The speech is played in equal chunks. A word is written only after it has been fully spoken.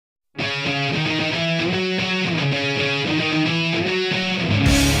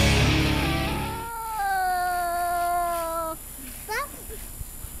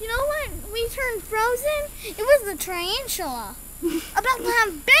tarantula about to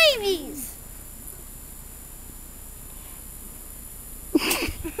have babies.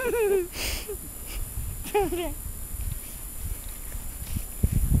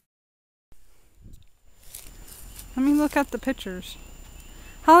 Let me look at the pictures.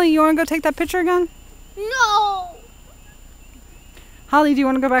 Holly, you want to go take that picture again? No. Holly, do you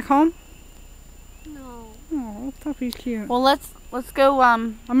want to go back home? No. Oh, puppy's cute. Well, let's go.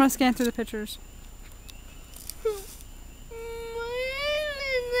 I'm gonna scan through the pictures.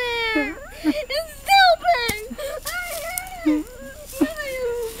 It's stupid.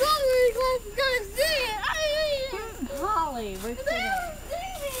 Holly, we're kidding.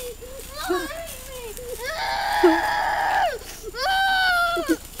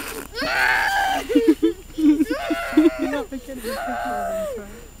 You're not looking at the pictures.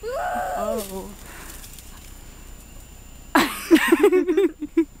 Oh.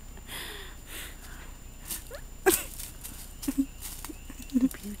 The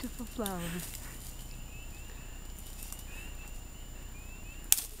beautiful flower.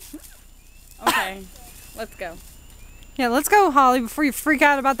 Okay, let's go. Yeah, let's go, Holly, before you freak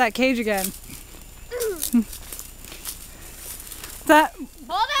out about that cage again. That.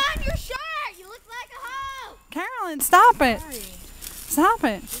 Hold on your shirt. You look like a hoe. Carolyn, stop it. Sorry. Stop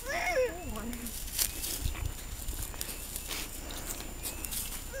it.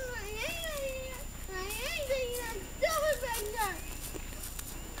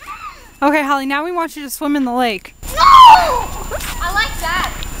 Okay, Holly, now we want you to swim in the lake. No! I like that.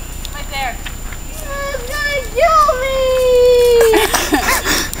 Right there. It's gonna kill me!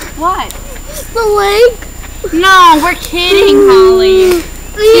 What? The lake? No, we're kidding, Holly.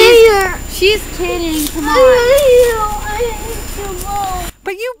 She's kidding. Come on. I hate you more.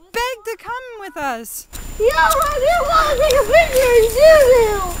 But you begged to come with us. Yo, I didn't want to take a picture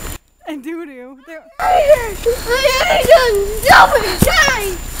and do And doo-doo. I hate you stupid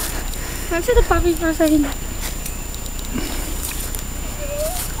thing! Can I see the puppy for a second?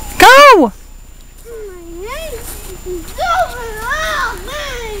 Go! I hate you stupid little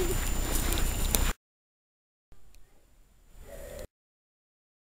thing!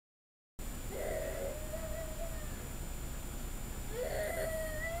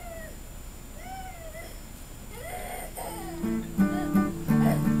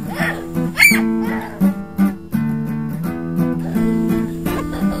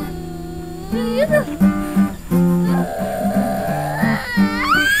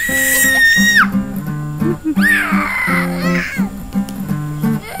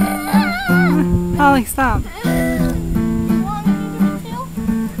 Holly, stop.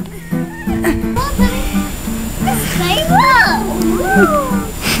 Stay low!